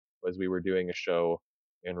as we were doing a show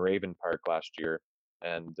in Raven Park last year,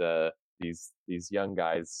 and these young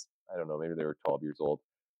guys, I don't know, maybe they were 12 years old,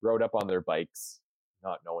 rode up on their bikes,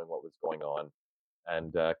 not knowing what was going on,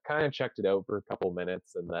 and kind of checked it out for a couple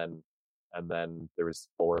minutes, and then there was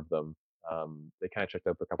four of them. They kind of checked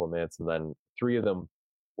out for a couple of minutes, and then three of them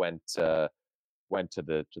went went to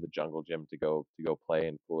the jungle gym to go play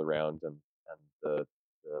and fool around, and the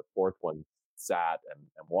fourth one sat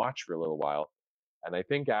and watched for a little while. And I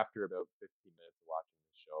think after about 15 minutes of watching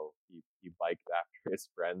the show, he biked after his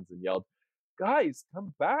friends and yelled, "Guys,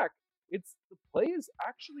 come back! The play is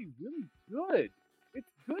actually really good.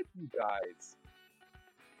 It's good, you guys."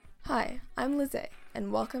 Hi, I'm Lizzie,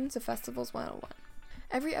 and welcome to Festivals 101.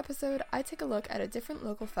 Every episode, I take a look at a different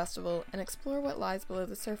local festival and explore what lies below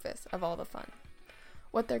the surface of all the fun.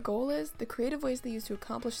 What their goal is, the creative ways they use to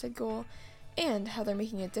accomplish said goal, and how they're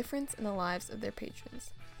making a difference in the lives of their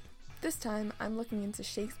patrons. This time, I'm looking into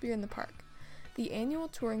Shakespeare in the Park, the annual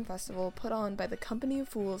touring festival put on by the Company of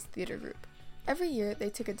Fools Theatre Group. Every year, they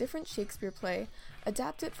take a different Shakespeare play,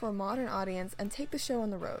 adapt it for a modern audience, and take the show on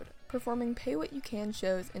the road, performing pay-what-you-can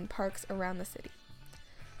shows in parks around the city.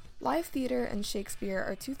 Live theater and Shakespeare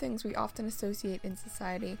are two things we often associate in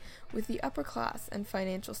society with the upper class and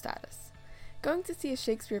financial status. Going to see a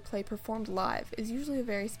Shakespeare play performed live is usually a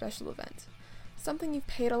very special event, something you've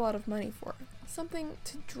paid a lot of money for, something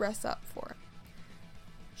to dress up for.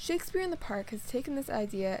 Shakespeare in the Park has taken this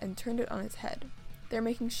idea and turned it on its head. They're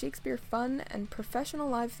making Shakespeare fun and professional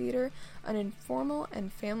live theater an informal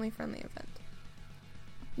and family-friendly event.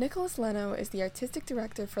 Nicholas Leno is the artistic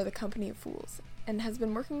director for the Company of Fools and has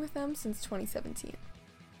been working with them since 2017.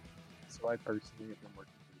 So I personally have been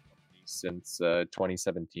working for the company since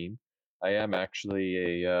 2017. I am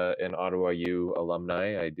actually an Ottawa U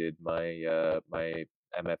alumni. I did my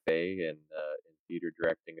MFA in theater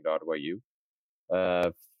directing at Ottawa U.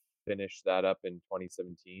 Finished that up in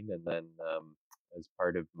 2017, and then as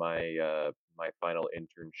part of my final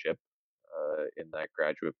internship in that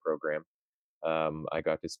graduate program, I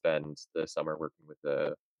got to spend the summer working with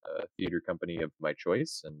a theater company of my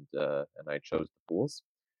choice, and I chose the Fools.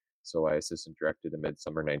 So I assistant directed A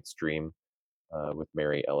Midsummer Night's Dream with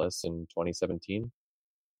Mary Ellis in 2017,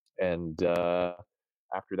 and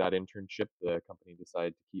after that internship, the company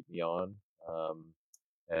decided to keep me on,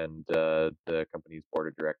 and the company's board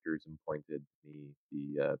of directors appointed me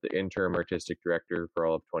the interim artistic director for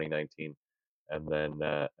all of 2019, and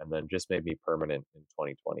then just made me permanent in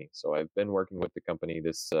 2020. So I've been working with the company.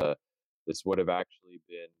 This would have actually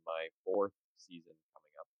been my fourth season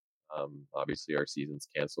coming up. Obviously, our season's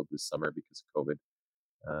canceled this summer because of COVID.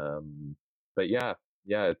 But yeah,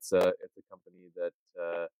 it's a company that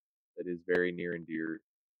is very near and dear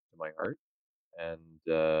to my heart, and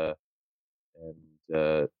and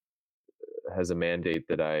has a mandate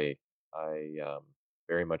that I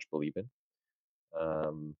very much believe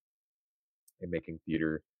um, in making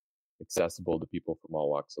theater accessible to people from all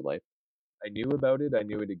walks of life. I knew about it, I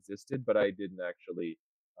knew it existed, but I didn't actually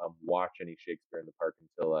watch any Shakespeare in the Park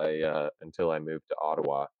until I moved to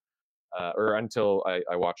Ottawa, or until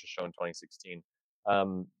I watched a show in 2016.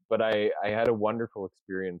 But I had a wonderful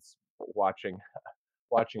experience watching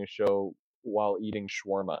a show while eating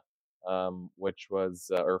shawarma, which was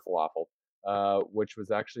or falafel, which was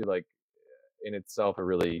actually like in itself a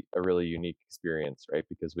really unique experience, right?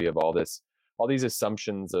 Because we have all these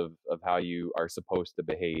assumptions of how you are supposed to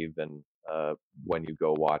behave, and when you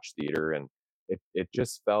go watch theater, and it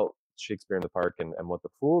just felt Shakespeare in the Park, and what the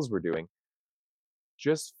Fools were doing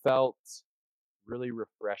just felt really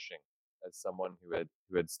refreshing as someone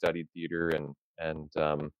who had studied theater, and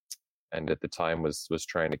at the time was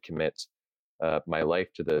trying to commit my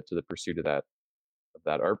life to the pursuit of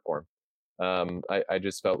that art form. I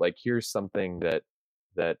just felt like here's something that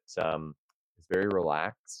is very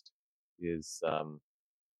relaxed, is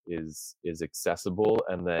is accessible,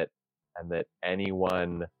 and that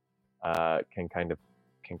anyone can kind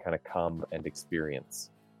of come and experience.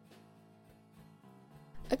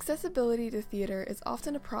 Accessibility to theater is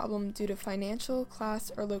often a problem due to financial,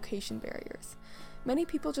 class, or location barriers. Many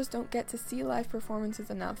people just don't get to see live performances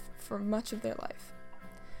enough for much of their life.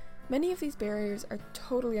 Many of these barriers are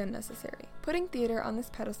totally unnecessary. Putting theater on this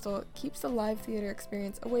pedestal keeps the live theater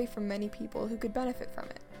experience away from many people who could benefit from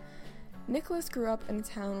it. Nicholas grew up in a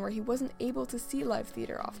town where he wasn't able to see live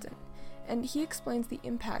theater often, and he explains the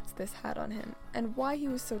impact this had on him and why he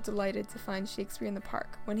was so delighted to find Shakespeare in the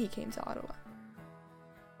Park when he came to Ottawa.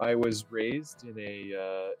 I was raised in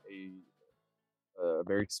a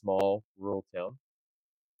very small rural town,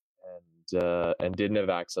 and didn't have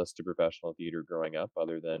access to professional theater growing up,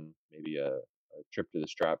 other than maybe a trip to the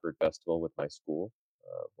Stratford Festival with my school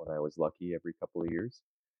when I was was lucky every couple of years.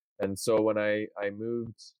 And so when I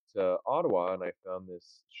moved to Ottawa and I found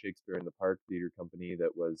this Shakespeare in the Park theater company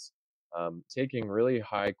that was taking really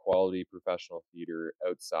high quality professional theater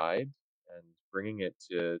outside and bringing it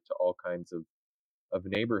to all kinds of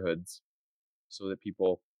neighborhoods so that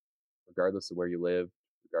people, regardless of where you live,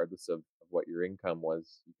 regardless of what your income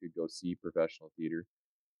was, you could go see professional theater.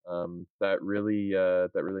 That really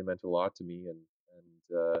meant a lot to me, and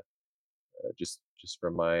just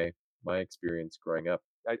from my experience growing up,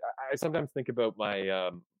 I sometimes think about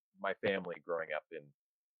my family growing up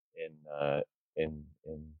in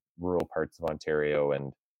rural parts of Ontario,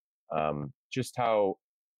 and just how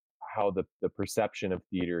the perception of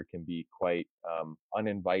theater can be quite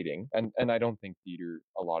uninviting, and I don't think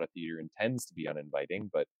a lot of theater intends to be uninviting,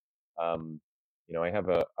 but um, I have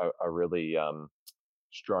a really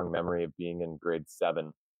strong memory of being in grade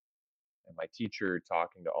 7 and my teacher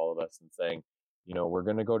talking to all of us and saying, we're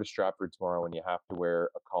going to go to Stratford tomorrow and you have to wear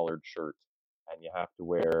a collared shirt and you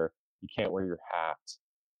can't wear your hat.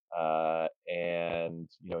 And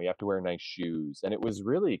you have to wear nice shoes. And it was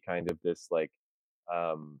really kind of this like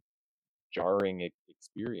um, jarring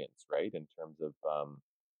experience, right? In terms of, I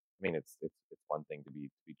mean, it's one thing to be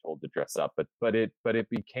told to dress up, but it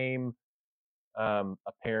became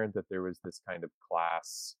apparent that there was this kind of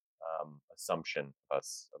class assumption of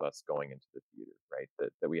us going into the theater, right?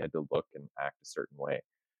 That we had to look and act a certain way.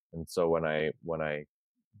 And so when I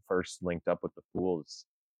first linked up with the Fools,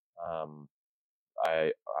 um,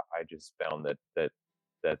 I just found that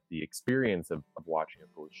the experience of watching a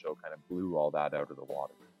Fools show kind of blew all that out of the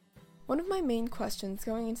water. One of my main questions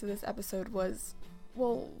going into this episode was,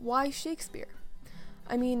 well, why Shakespeare?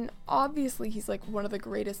 I mean, obviously he's like one of the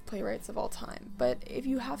greatest playwrights of all time, but if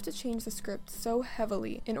you have to change the script so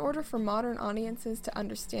heavily in order for modern audiences to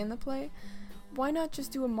understand the play, why not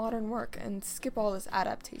just do a modern work and skip all this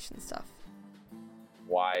adaptation stuff?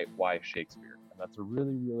 Why Shakespeare? And that's a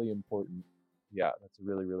really, really important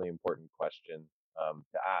question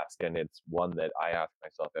to ask, and it's one that I ask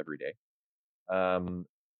myself every day.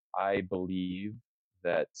 I believe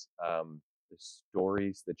that the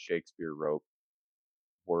stories that Shakespeare wrote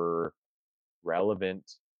were relevant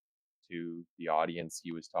to the audience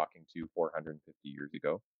he was talking to 450 years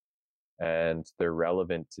ago. And they're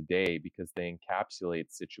relevant today because they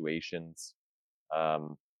encapsulate situations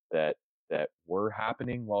that were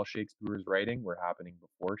happening while Shakespeare was writing, were happening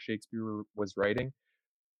before Shakespeare was writing,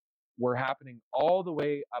 were happening all the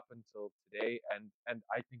way up until today, and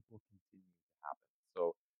I think will continue to happen.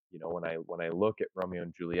 So, when I look at Romeo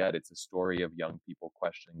and Juliet, it's a story of young people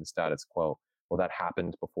questioning the status quo. Well, that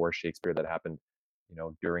happened before Shakespeare. That happened,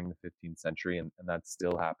 during the 15th century, and that's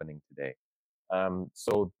still happening today.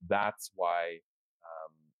 So that's why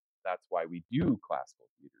we do classical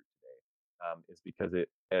theater today, is because it,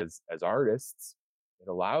 as artists, it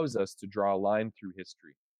allows us to draw a line through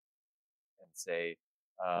history and say,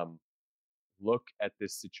 look at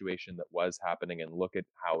this situation that was happening and look at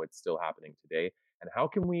how it's still happening today, and how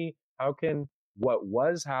can what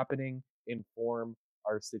was happening inform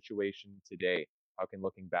our situation today? How can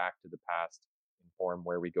looking back to the past inform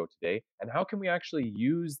where we go today? And how can we actually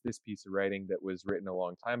use this piece of writing that was written a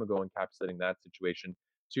long time ago, encapsulating that situation,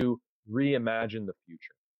 to reimagine the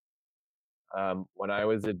future? When I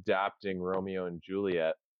was adapting Romeo and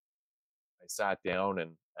Juliet, I sat down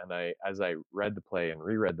and as I read the play and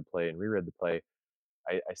reread the play and reread the play,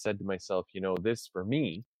 I said to myself, this for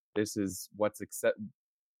me, this is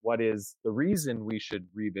what is the reason we should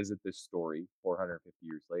revisit this story 450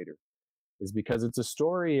 years later, is because it's a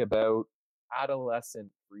story about adolescent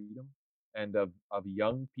freedom and of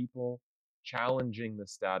young people challenging the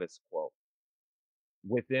status quo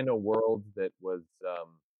within a world that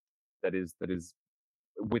is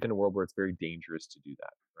within a world where it's very dangerous to do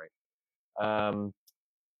that, right?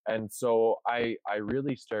 And so I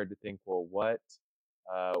really started to think, well,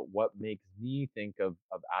 what makes me think of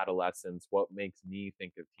adolescence? What makes me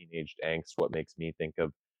think of teenage angst? What makes me think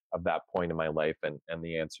of that point in my life? And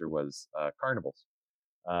the answer was carnivals.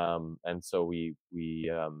 And so we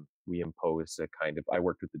imposed a kind of, I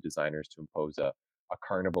worked with the designers to impose a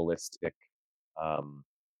carnivalistic, um,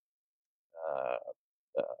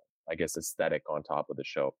 I guess, aesthetic on top of the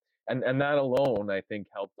show. And that alone, I think,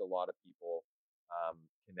 helped a lot of people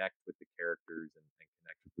connect with the characters and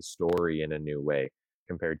connect with the story in a new way,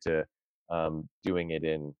 compared to doing it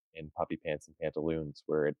in puppy pants and pantaloons,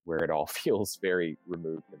 where it all feels very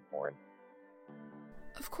removed and foreign.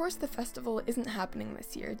 Of course, the festival isn't happening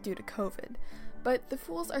this year due to COVID, but the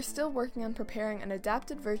Fools are still working on preparing an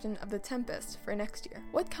adapted version of The Tempest for next year.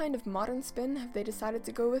 What kind of modern spin have they decided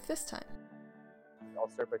to go with this time? I'll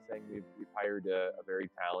start by saying we've hired a very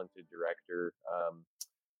talented director,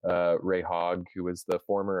 Ray Hogg, who was the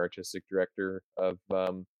former artistic director of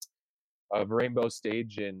Rainbow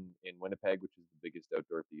Stage in Winnipeg, which is the biggest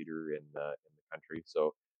outdoor theater in the country.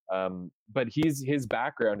 So, but his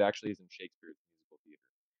background actually is in Shakespeare's musical theater.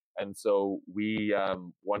 And so we,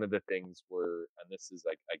 one of the things were, and this is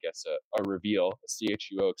like, I guess, a reveal, a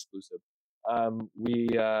CHUO exclusive.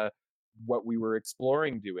 What we were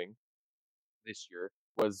exploring doing this year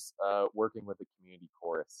was working with a community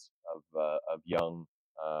chorus of young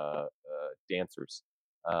dancers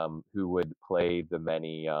who would play the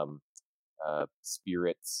many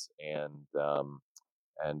spirits and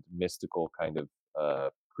mystical kind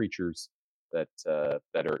of creatures that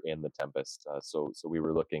are in the Tempest. So we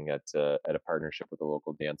were looking at a partnership with a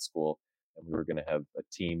local dance school, and we were going to have a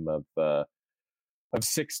team of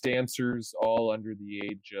 6 dancers, all under the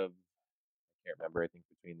age of, I can't remember, I think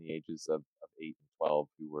between the ages of 8 and 12,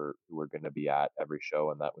 who were going to be at every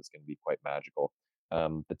show, and that was going to be quite magical.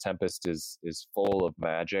 The Tempest is full of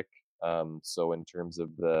magic. So in terms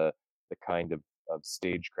of the kind of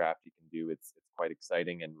stagecraft you can do, it's quite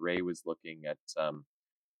exciting. And Ray was looking at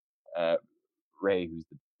Ray, who's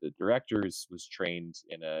the director, was trained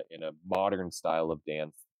in a modern style of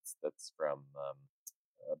dance that's from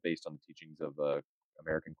based on the teachings of a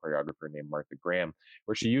American choreographer named Martha Graham,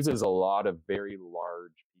 where she uses a lot of very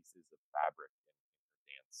large pieces of fabric in her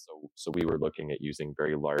dance. So we were looking at using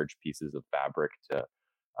very large pieces of fabric to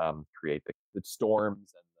create the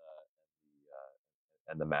storms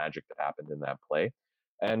and the magic that happened in that play.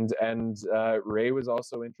 And Ray was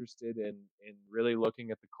also interested in really looking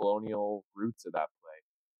at the colonial roots of that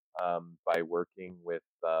play by working with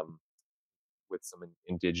some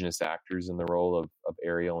indigenous actors in the role of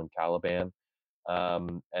Ariel and Caliban,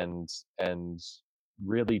 and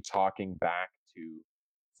really talking back to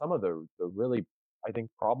some of the really, I think,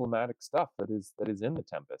 problematic stuff that is in the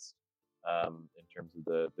Tempest in terms of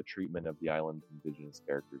the treatment of the island's indigenous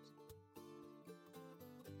characters.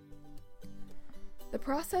 The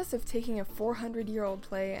process of taking a 400-year-old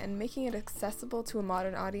play and making it accessible to a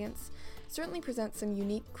modern audience certainly presents some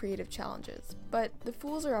unique creative challenges, but the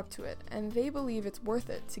Fools are up to it, and they believe it's worth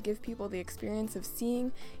it to give people the experience of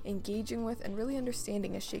seeing, engaging with, and really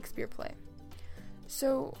understanding a Shakespeare play.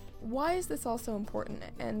 So, why is this all so important,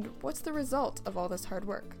 and what's the result of all this hard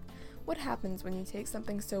work? What happens when you take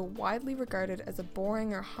something so widely regarded as a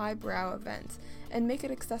boring or highbrow event and make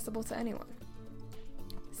it accessible to anyone?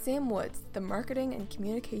 Sam Woods, the marketing and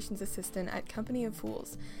communications assistant at Company of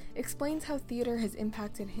Fools, explains how theater has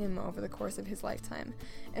impacted him over the course of his lifetime,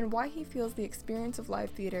 and why he feels the experience of live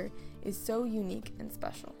theater is so unique and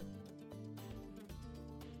special.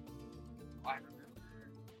 I remember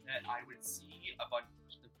that I would see a bunch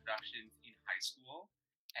of the productions in high school,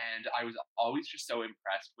 and I was always just so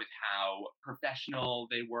impressed with how professional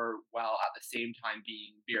they were, while at the same time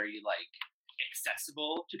being very,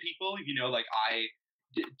 accessible to people. I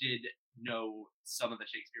did know some of the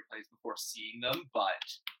Shakespeare plays before seeing them, but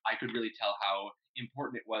I could really tell how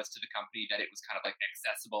important it was to the company that it was kind of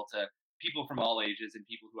accessible to people from all ages and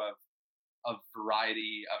people who have a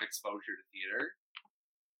variety of exposure to theater.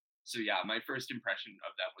 So yeah, my first impression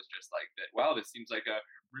of them was just that, wow, this seems like a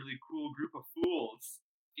really cool group of fools.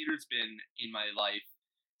 Theater's been in my life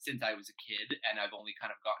since I was a kid, and I've only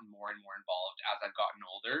kind of gotten more and more involved as I've gotten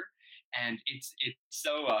older. And it's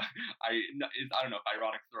so I don't know if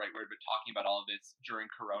ironic is the right word, but talking about all of this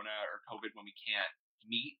during Corona or COVID when we can't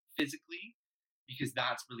meet physically, because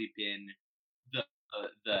that's really been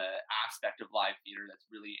the aspect of live theater that's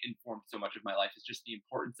really informed so much of my life, is just the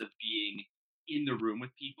importance of being in the room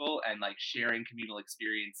with people and sharing communal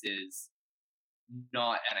experiences.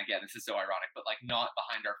 Not, and again, this is so ironic, but not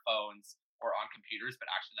behind our phones or on computers,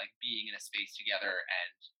 but actually being in a space together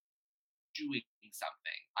and doing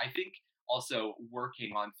something. I think also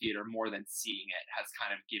working on theater more than seeing it has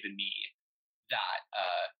kind of given me that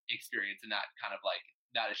experience, and that kind of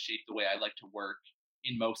that has shaped the way I like to work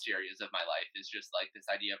in most areas of my life, is just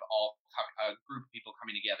this idea of a group of people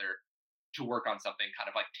coming together to work on something kind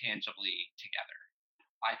of tangibly together.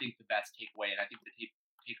 I think the best takeaway, and I think the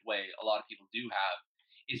takeaway a lot of people do have,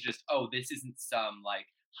 is just, oh, this isn't some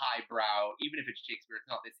highbrow, even if it's Shakespeare, it's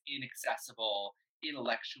not this inaccessible,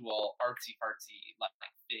 intellectual, artsy-fartsy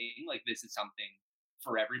thing. This is something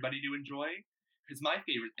for everybody to enjoy. Because my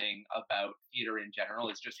favorite thing about theater in general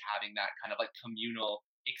is just having that kind of communal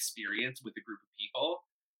experience with a group of people.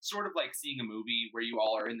 Sort of like seeing a movie where you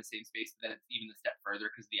all are in the same space, but then it's even a step further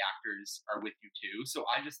because the actors are with you too. So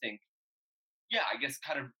I just think, yeah, I guess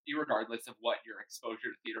kind of irregardless of what your exposure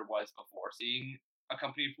to theater was before seeing a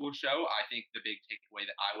Company of Fools show, I think the big takeaway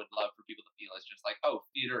that I would love for people to feel is just like, oh,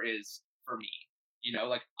 theater is for me. You know,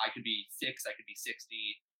 like I could be 6, I could be 60,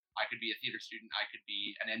 I could be a theater student, I could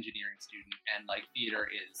be an engineering student, and like theater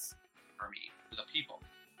is for me, for the people.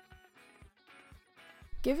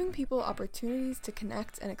 Giving people opportunities to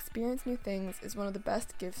connect and experience new things is one of the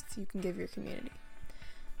best gifts you can give your community.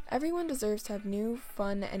 Everyone deserves to have new,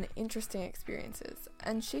 fun, and interesting experiences,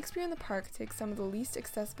 and Shakespeare in the Park takes some of the least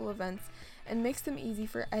accessible events and makes them easy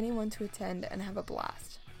for anyone to attend and have a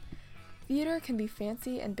blast. Theater can be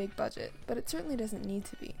fancy and big budget, but it certainly doesn't need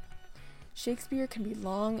to be. Shakespeare can be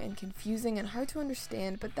long and confusing and hard to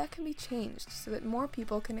understand, but that can be changed so that more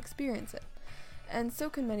people can experience it, and so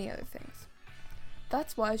can many other things.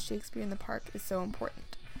 That's why Shakespeare in the Park is so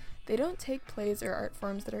important. They don't take plays or art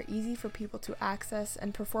forms that are easy for people to access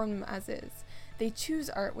and perform them as is. They choose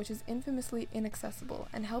art which is infamously inaccessible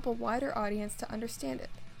and help a wider audience to understand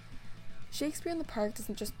it. Shakespeare in the Park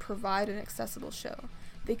doesn't just provide an accessible show.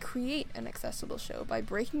 They create an accessible show by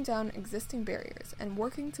breaking down existing barriers and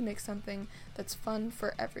working to make something that's fun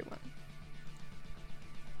for everyone.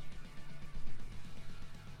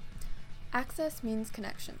 Access means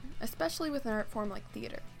connection, especially with an art form like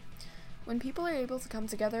theater. When people are able to come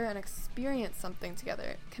together and experience something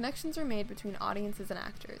together, connections are made between audiences and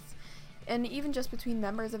actors, and even just between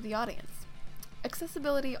members of the audience.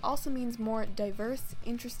 Accessibility also means more diverse,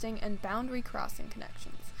 interesting, and boundary-crossing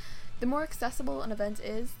connections. The more accessible an event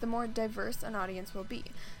is, the more diverse an audience will be,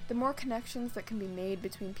 the more connections that can be made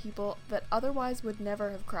between people that otherwise would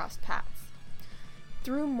never have crossed paths.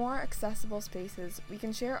 Through more accessible spaces, we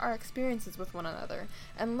can share our experiences with one another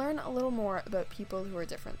and learn a little more about people who are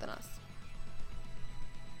different than us.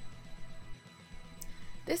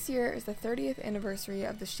 This year is the 30th anniversary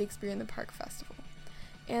of the Shakespeare in the Park Festival,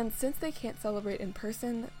 and since they can't celebrate in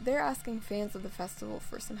person, they're asking fans of the festival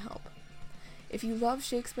for some help. If you love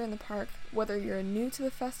Shakespeare in the Park, whether you're new to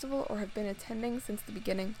the festival or have been attending since the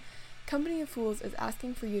beginning, Company of Fools is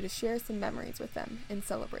asking for you to share some memories with them in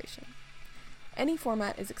celebration. Any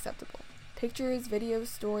format is acceptable. Pictures, videos,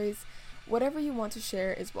 stories, whatever you want to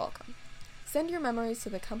share is welcome. Send your memories to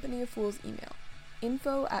the Company of Fools email,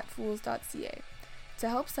 info@fools.ca, to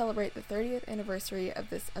help celebrate the 30th anniversary of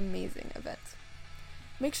this amazing event.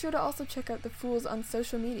 Make sure to also check out the Fools on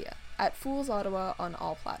social media, @FoolsOttawa on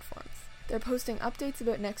all platforms. They're posting updates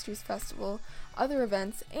about next year's festival, other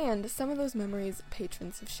events, and some of those memories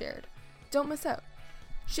patrons have shared. Don't miss out.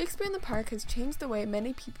 Shakespeare in the Park has changed the way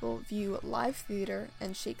many people view live theater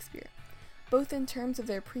and Shakespeare, both in terms of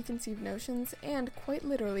their preconceived notions and, quite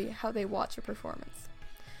literally, how they watch a performance.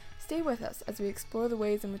 Stay with us as we explore the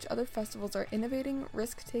ways in which other festivals are innovating,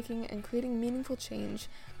 risk-taking, and creating meaningful change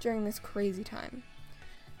during this crazy time.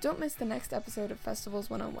 Don't miss the next episode of Festivals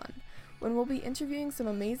 101, when we'll be interviewing some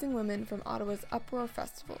amazing women from Ottawa's Uproar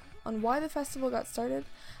Festival on why the festival got started,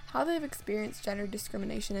 how they've experienced gender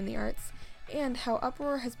discrimination in the arts, and how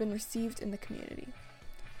Uproar has been received in the community.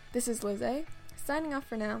 This is Lizzie, signing off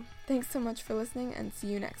for now. Thanks so much for listening, and see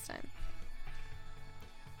you next time.